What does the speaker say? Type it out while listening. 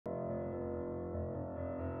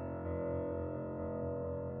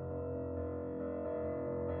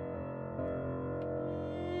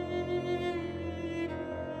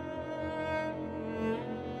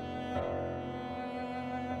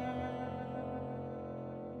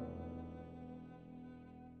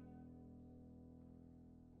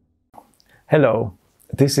Hello,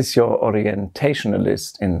 this is your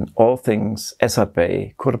Orientationalist in all things Essad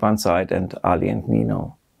Bey, Kurban side and Ali and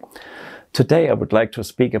Nino. Today I would like to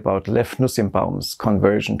speak about Lev Nussimbaum's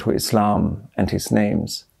conversion to Islam and his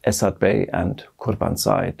names Essad Bey and Kurban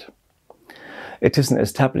side. It is an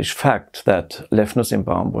established fact that Lev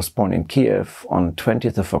Nussimbaum was born in Kiev on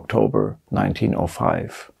 20th of October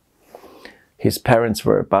 1905. His parents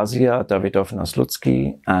were Basia Davidovna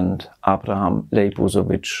Slutsky and Abraham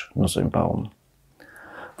Leibuzovich Nussimbaum.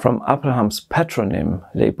 From Abraham's patronym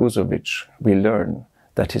Leibuzovich, we learn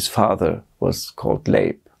that his father was called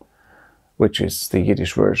Leib, which is the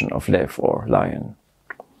Yiddish version of Lev or lion.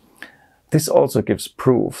 This also gives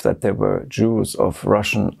proof that they were Jews of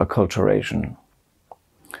Russian acculturation.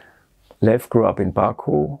 Lev grew up in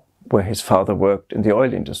Baku, where his father worked in the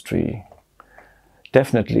oil industry,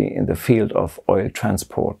 definitely in the field of oil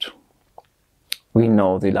transport. We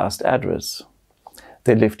know the last address.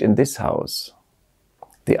 They lived in this house,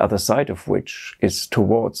 the other side of which is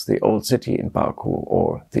towards the old city in Baku,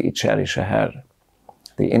 or the Icheri Sheher,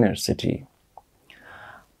 the inner city.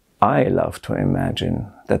 I love to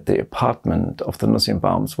imagine that the apartment of the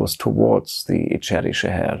Nussimbaums was towards the Icheri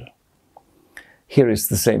Sheher. Here is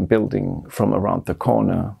the same building from around the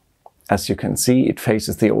corner. As you can see, it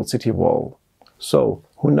faces the old city wall. So,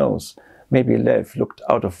 who knows, maybe Lev looked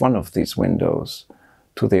out of one of these windows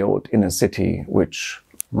to the old inner city, which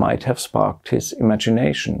might have sparked his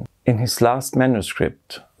imagination. In his last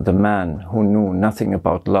manuscript, The Man Who Knew Nothing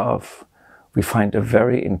About Love, we find a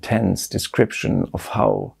very intense description of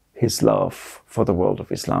how his love for the world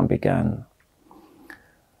of Islam began.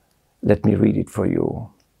 Let me read it for you.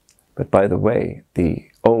 But by the way, the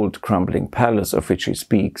old crumbling palace of which he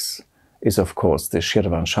speaks is of course the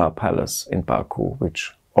Shirvanshah Palace in Baku,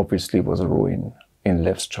 which obviously was a ruin in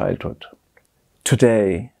Lev's childhood.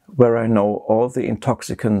 Today, where I know all the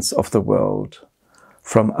intoxicants of the world,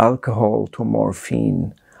 from alcohol to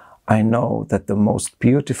morphine, I know that the most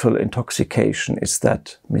beautiful intoxication is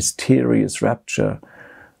that mysterious rapture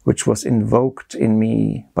which was invoked in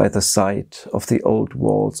me by the sight of the old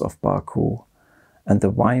walls of Baku and the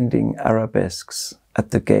winding arabesques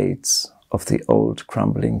at the gates of the old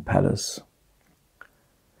crumbling palace.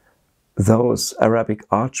 Those Arabic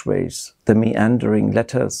archways, the meandering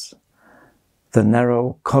letters, the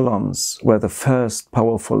narrow columns were the first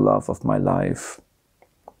powerful love of my life.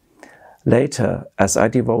 Later, as I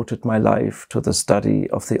devoted my life to the study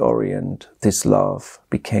of the Orient, this love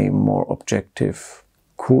became more objective,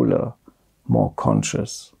 cooler, more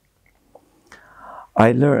conscious.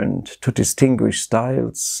 I learned to distinguish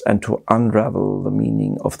styles and to unravel the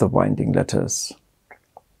meaning of the winding letters.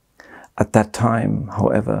 At that time,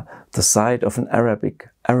 however, the sight of an Arabic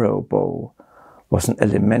arrow bow was an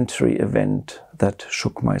elementary event that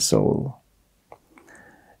shook my soul.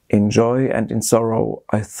 In joy and in sorrow,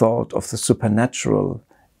 I thought of the supernatural,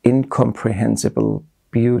 incomprehensible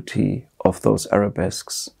beauty of those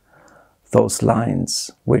arabesques, those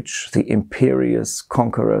lines which the imperious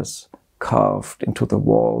conquerors carved into the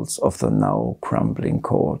walls of the now crumbling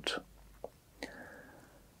court.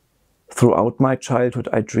 Throughout my childhood,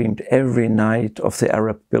 I dreamed every night of the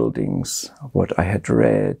Arab buildings, what I had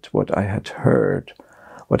read, what I had heard,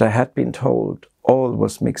 what I had been told, all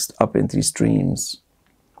was mixed up in these dreams.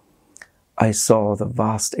 I saw the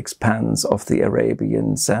vast expanse of the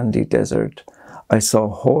Arabian sandy desert. I saw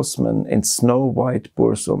horsemen in snow-white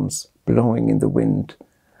bursums blowing in the wind.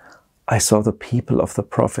 I saw the people of the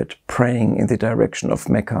Prophet praying in the direction of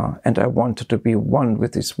Mecca, and I wanted to be one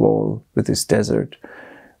with this wall, with this desert,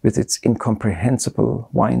 with its incomprehensible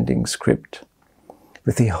winding script,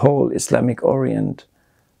 with the whole Islamic Orient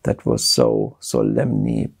that was so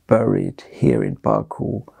solemnly buried here in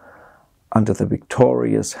Baku under the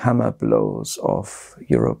victorious hammer blows of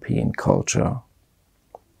European culture.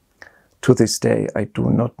 To this day, I do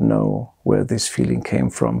not know where this feeling came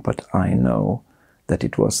from, but I know that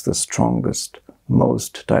it was the strongest,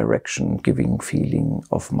 most direction-giving feeling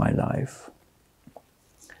of my life.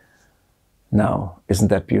 Now, isn't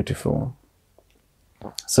that beautiful?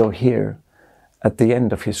 So here, at the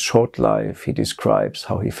end of his short life, he describes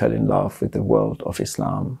how he fell in love with the world of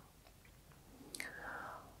Islam.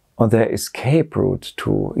 On their escape route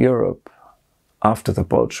to Europe, after the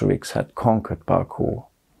Bolsheviks had conquered Baku,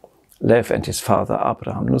 Lev and his father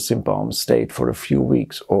Abraham Nussimbaum stayed for a few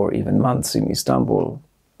weeks or even months in Istanbul.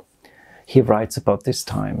 He writes about this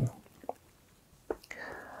time.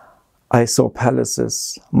 I saw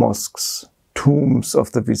palaces, mosques, tombs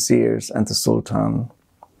of the viziers and the sultan.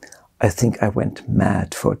 I think I went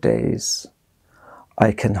mad for days.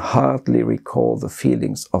 I can hardly recall the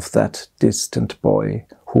feelings of that distant boy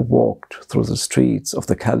who walked through the streets of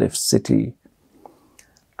the Caliph's city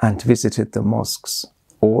and visited the mosques,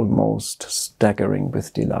 almost staggering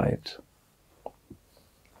with delight.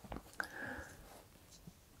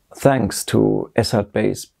 Thanks to Essad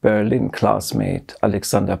Bey's Berlin classmate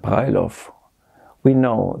Alexander Breilov, we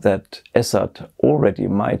know that Essad already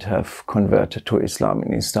might have converted to Islam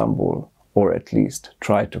in Istanbul, or at least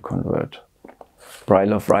tried to convert.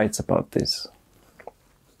 Breilov writes about this.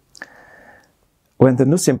 When the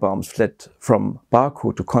Nussimbaums fled from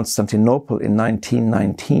Baku to Constantinople in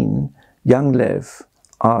 1919, young Lev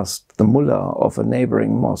asked the mullah of a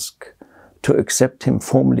neighboring mosque to accept him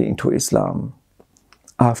formally into Islam.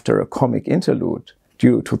 After a comic interlude,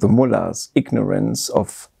 due to the mullah's ignorance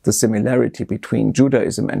of the similarity between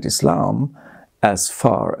Judaism and Islam, as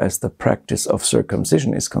far as the practice of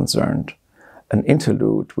circumcision is concerned, an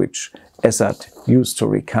interlude which Essad used to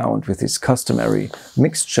recount with his customary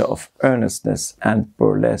mixture of earnestness and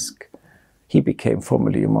burlesque, he became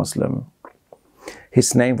formally a Muslim.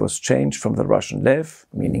 His name was changed from the Russian Lev,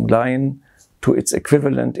 meaning lion, to its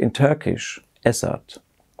equivalent in Turkish, Essad.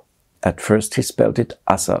 At first he spelled it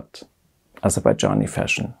Assad, Azerbaijani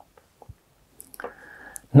fashion.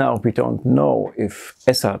 Now we don't know if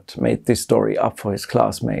Essad made this story up for his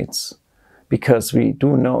classmates, because we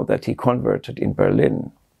do know that he converted in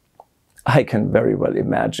Berlin. I can very well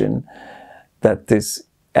imagine that this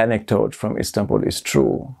anecdote from Istanbul is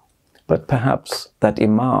true, but perhaps that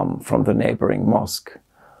imam from the neighboring mosque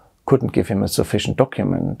couldn't give him a sufficient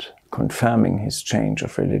document confirming his change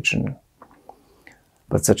of religion.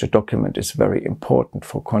 But such a document is very important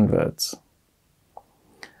for converts.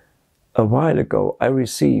 A while ago I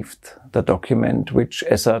received the document which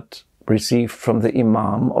Essad received from the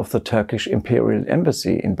Imam of the Turkish Imperial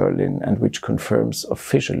Embassy in Berlin and which confirms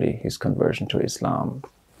officially his conversion to Islam.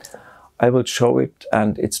 I will show it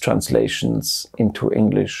and its translations into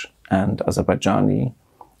English and Azerbaijani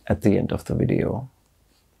at the end of the video.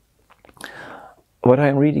 What I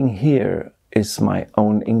am reading here is my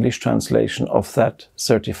own English translation of that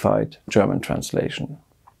certified German translation.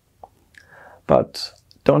 But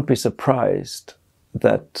don't be surprised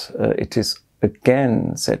that it is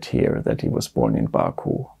again said here that he was born in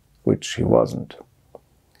Baku, which he wasn't.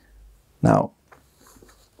 Now,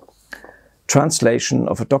 translation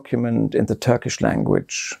of a document in the Turkish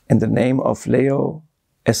language in the name of Leo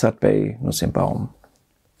Essad Bey Nussimbaum,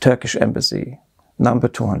 Turkish Embassy, number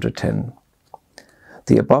 210.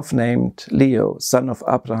 The above-named Leo, son of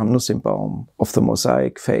Abraham Nussimbaum, of the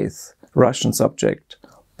Mosaic faith, Russian subject,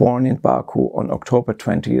 born in Baku on October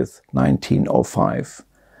 20th, 1905,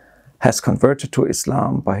 has converted to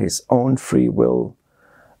Islam by his own free will,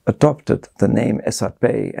 adopted the name Essad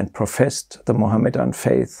Bey and professed the Mohammedan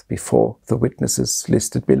faith before the witnesses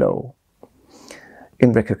listed below.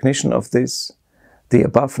 In recognition of this, the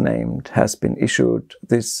above-named has been issued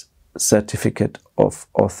this certificate of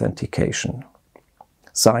authentication,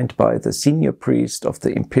 signed by the senior priest of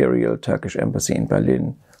the Imperial Turkish Embassy in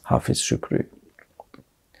Berlin, Hafiz Şükrü.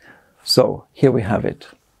 So, here we have it.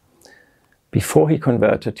 Before he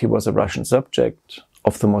converted, he was a Russian subject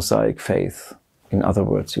of the Mosaic faith. In other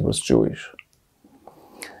words, he was Jewish.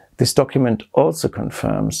 This document also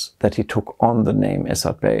confirms that he took on the name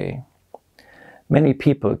Essad Bey. Many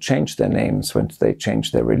people change their names when they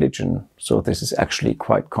change their religion, so this is actually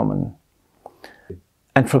quite common.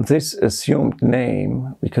 And from this assumed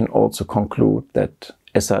name, we can also conclude that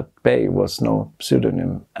Essad Bey was no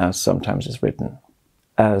pseudonym, as sometimes is written.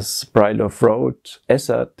 As Breilov wrote,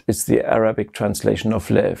 Essad is the Arabic translation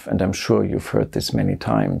of Lev, and I'm sure you've heard this many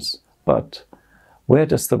times. But where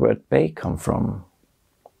does the word Bey come from?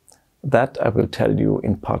 That I will tell you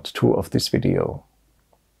in part 2 of this video.